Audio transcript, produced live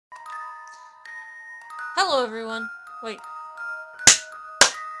Hello everyone. Wait.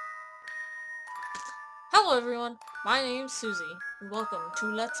 Hello everyone. My name's Siouxsie, and welcome to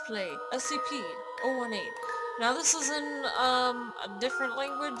Let's Play SCP-018. Now this is in a different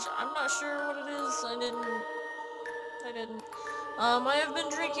language. I'm not sure what it is. I didn't. I have been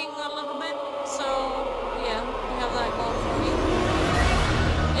drinking a little bit, so yeah, we have that going for me.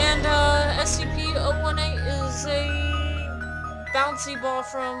 And SCP-018 is a bouncy ball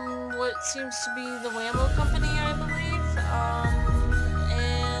from what seems to be the Whammo company, I believe.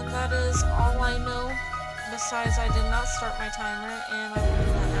 And that is all I know. Besides, I did not start my timer, and I will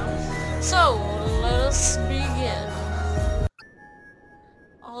do that now. So, let us begin.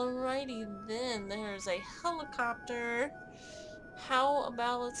 Alrighty then, there's a helicopter. How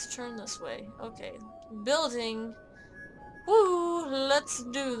about let's turn this way? Okay, building. Woo, let's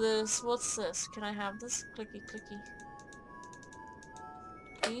do this. What's this? Can I have this? Clicky, clicky.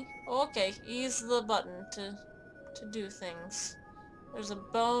 E? Okay, E is the button to do things. There's a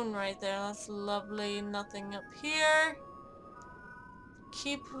bone right there. That's lovely. Nothing up here.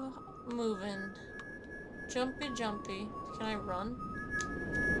 Keep moving. Jumpy, jumpy. Can I run?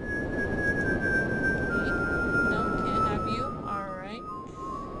 No, can't have you. Alright.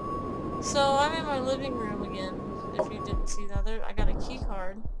 So, I'm in my living room again. If you didn't see that, I got a key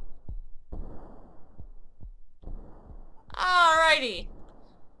card. Alrighty.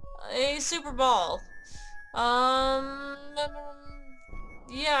 A super ball. Yeah,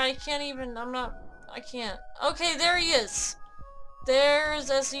 I can't even, I can't. Okay, there he is. There's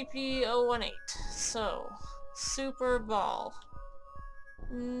SCP-018. So, super ball.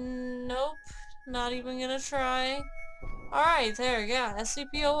 Nope. Not even gonna try. Alright, there, yeah.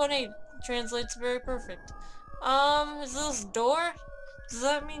 SCP-018 translates very perfect. Is this door? Does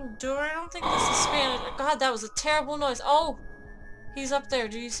that mean door? I don't think this is Spanish. God, that was a terrible noise. Oh! He's up there.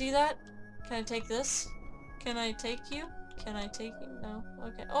 Do you see that? Can I take this? Can I take you? Can I take you? No.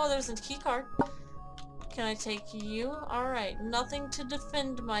 Okay. Oh, there's a key card. Can I take you? Alright. Nothing to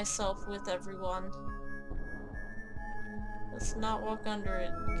defend myself with, everyone. Let's not walk under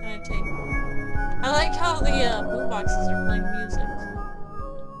it. Can I take... I like how the boomboxes are playing music.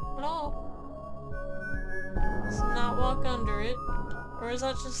 Hello? Let's not walk under it. Or is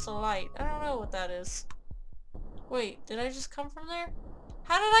that just a light? I don't know what that is. Wait, did I just come from there?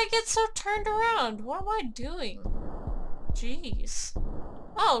 How did I get so turned around? What am I doing? Jeez.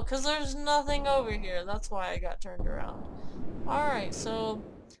 Oh, because there's nothing over here. That's why I got turned around. Alright, so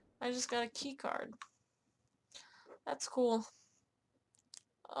I just got a key card. That's cool.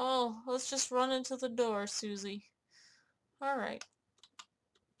 Oh, let's just run into the door, Siouxsie. Alright.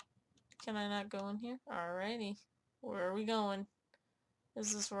 Can I not go in here? Alrighty. Where are we going?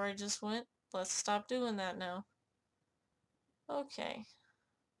 Is this where I just went? Let's stop doing that now. Okay.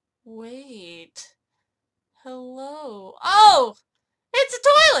 Wait. Hello. Oh! It's a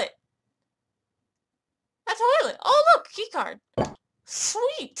toilet! A toilet! Oh look! Keycard!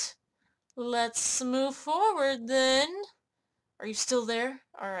 Sweet! Let's move forward then. Are you still there?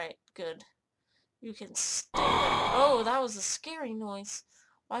 Alright, good. You can stay there. Oh, that was a scary noise.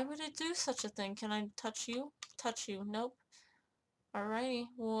 Why would it do such a thing? Can I touch you? Touch you. Nope. Alrighty.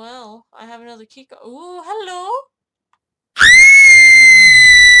 Well, I have another keycard. Ooh, hello!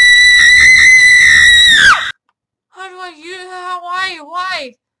 How do I use...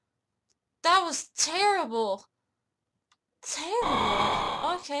 Why? That was terrible.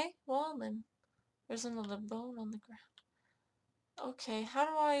 Terrible. Okay, well then. There's another bone on the ground. Okay, how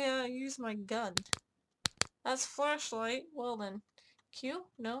do I use my gun? That's flashlight. Well then. Q?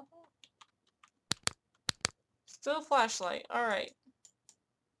 No. Still flashlight. Alright.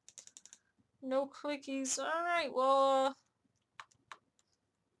 No clickies. Alright, well,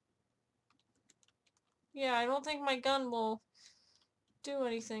 yeah, I don't think my gun will do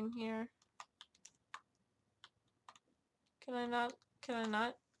anything here. Can I not? Can I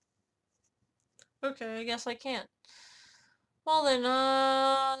not? Okay, I guess I can't. Well then,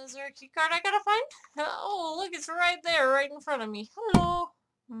 is there a key card I gotta find? Oh, look, it's right there, right in front of me. Hello!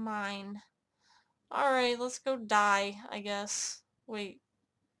 Mine. Alright, let's go die, I guess. Wait.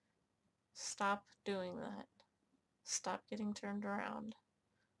 Stop doing that. Stop getting turned around.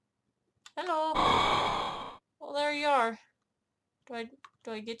 Hello! Well, there you are. Do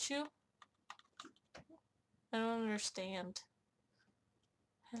I get you? I don't understand.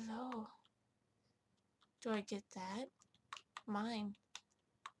 Hello. Do I get that? Mine.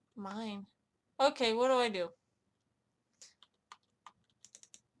 Mine. Okay, what do I do?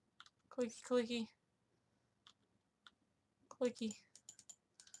 Clicky, clicky. Clicky.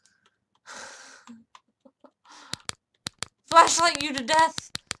 Flashlight you to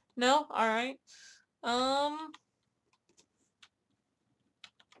death! No? Alright. I'm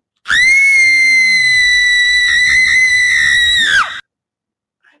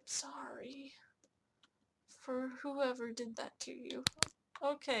sorry for whoever did that to you.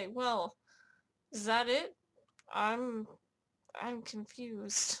 Okay, well, is that it? I'm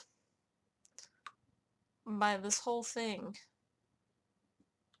confused by this whole thing.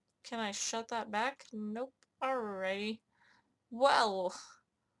 Can I shut that back? Nope. Alrighty. Well,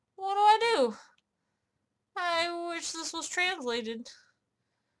 what do I do? I wish this was translated.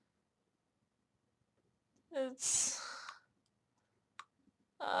 It's...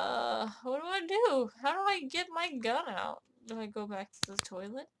 what do I do? How do I get my gun out? Do I go back to the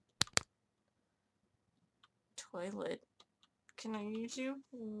toilet? Toilet. Can I use you?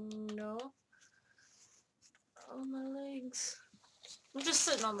 No. Oh, my legs. I'm just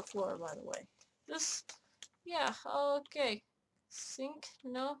sitting on the floor, by the way. Just, yeah, okay. Sink?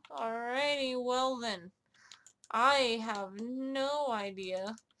 No? Alrighty, well then. I have no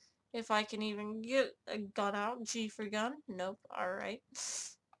idea if I can even get a gun out. G for gun? Nope. Alright.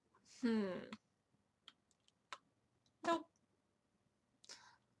 Nope.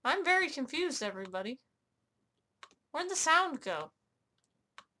 I'm very confused, everybody. Where'd the sound go?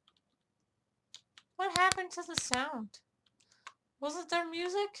 What happened to the sound? Wasn't there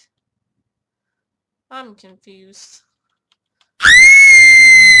music? I'm confused.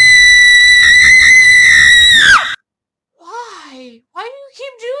 Why? Why do you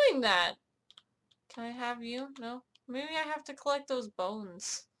keep doing that? Can I have you? No? Maybe I have to collect those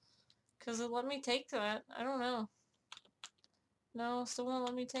bones. Because it let me take that. I don't know. No, still won't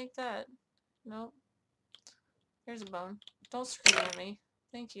let me take that. Nope. Here's a bone. Don't scream at me.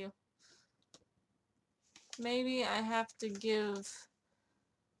 Thank you. Maybe I have to give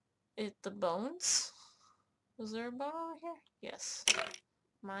it the bones? Was there a bone over here? Yes.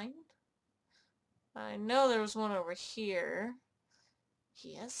 Mine? I know there was one over here.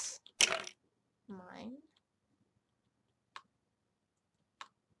 Yes. Mine.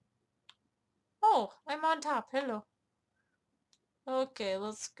 Oh, I'm on top. Hello. Okay,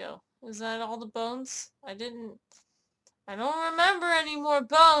 let's go. Is that all the bones? I don't remember any more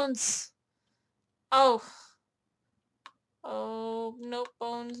bones. Oh. Oh, no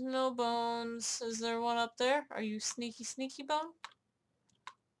bones, no bones. Is there one up there? Are you sneaky, sneaky bone?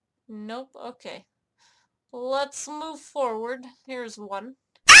 Nope, okay. Let's move forward. Here's one.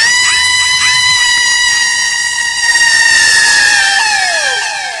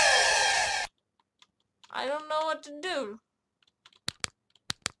 I don't know what to do.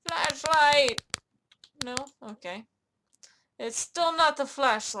 Flashlight! No? Okay. It's still not the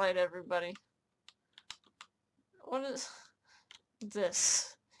flashlight, everybody. What is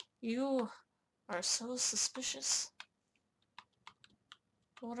this? You are so suspicious.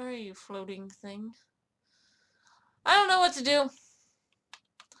 What are you, floating thing? I don't know what to do.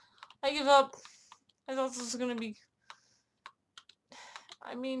 I give up. I thought this was gonna be...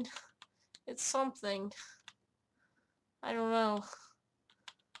 I mean, it's something. I don't know.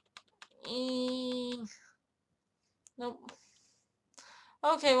 Nope.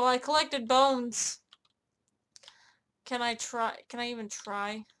 Okay, well I collected bones. Can I try? Can I even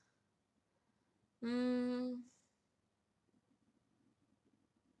try? I'm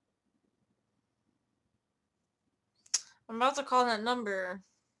about to call that number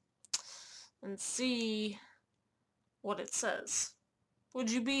and see what it says. Would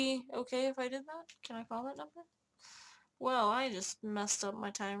you be okay if I did that? Can I call that number? Well, I just messed up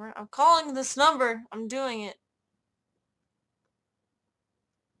my timer. I'm calling this number. I'm doing it.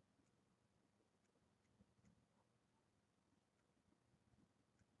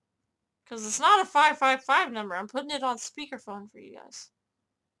 Because it's not a 555 number. I'm putting it on speakerphone for you guys.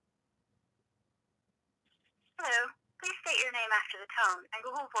 Hello. Please state your name after the tone, and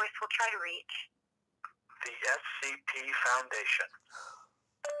Google Voice will try to reach the SCP Foundation.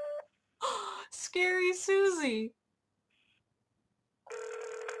 Scary Siouxsie.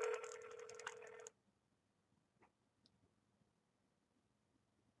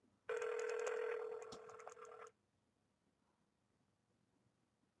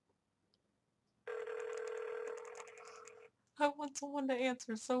 I want someone to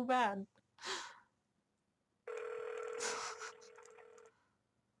answer so bad.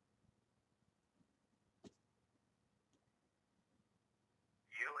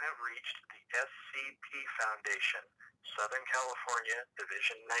 You have reached the SCP Foundation, Southern California,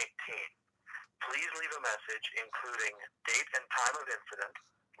 Division 19. Please leave a message including date and time of incident,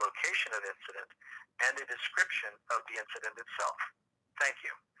 location of incident, and a description of the incident itself. Thank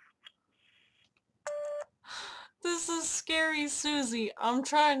you. This is Scary Susie. I'm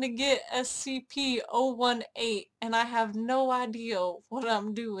trying to get SCP-018 and I have no idea what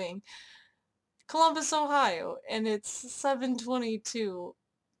I'm doing. Columbus, Ohio, and it's 7:22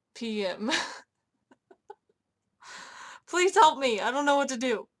 p.m. Please help me. I don't know what to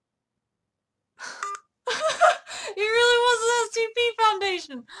do. It really was the SCP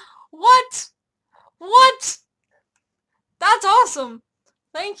Foundation. What? What? That's awesome.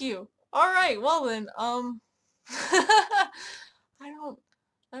 Thank you. Alright, well then, I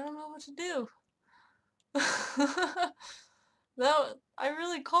don't know what to do. That, I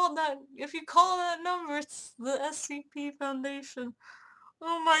really called that, if you call that number, it's the SCP Foundation.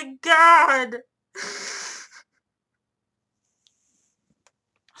 Oh my god!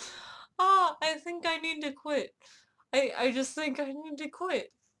 Ah, I think I need to quit. I just think I need to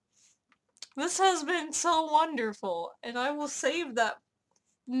quit. This has been so wonderful, and I will save that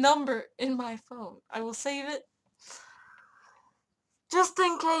number in my phone. I will save it. Just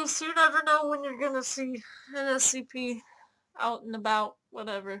in case, you never know when you're gonna see an SCP out and about,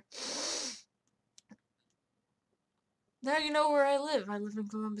 whatever. Now you know where I live. I live in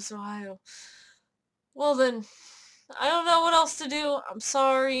Columbus, Ohio. Well then, I don't know what else to do. I'm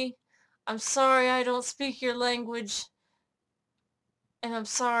sorry. I'm sorry I don't speak your language. And I'm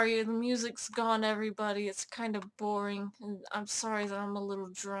sorry, the music's gone, everybody. It's kind of boring. And I'm sorry that I'm a little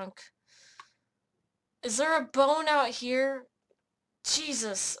drunk. Is there a bone out here?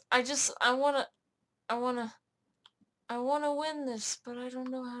 Jesus, I wanna win this, but I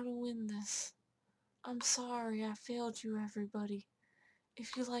don't know how to win this. I'm sorry, I failed you, everybody.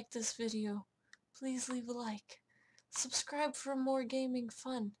 If you like this video, please leave a like. Subscribe for more gaming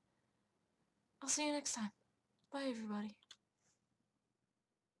fun. I'll see you next time. Bye, everybody.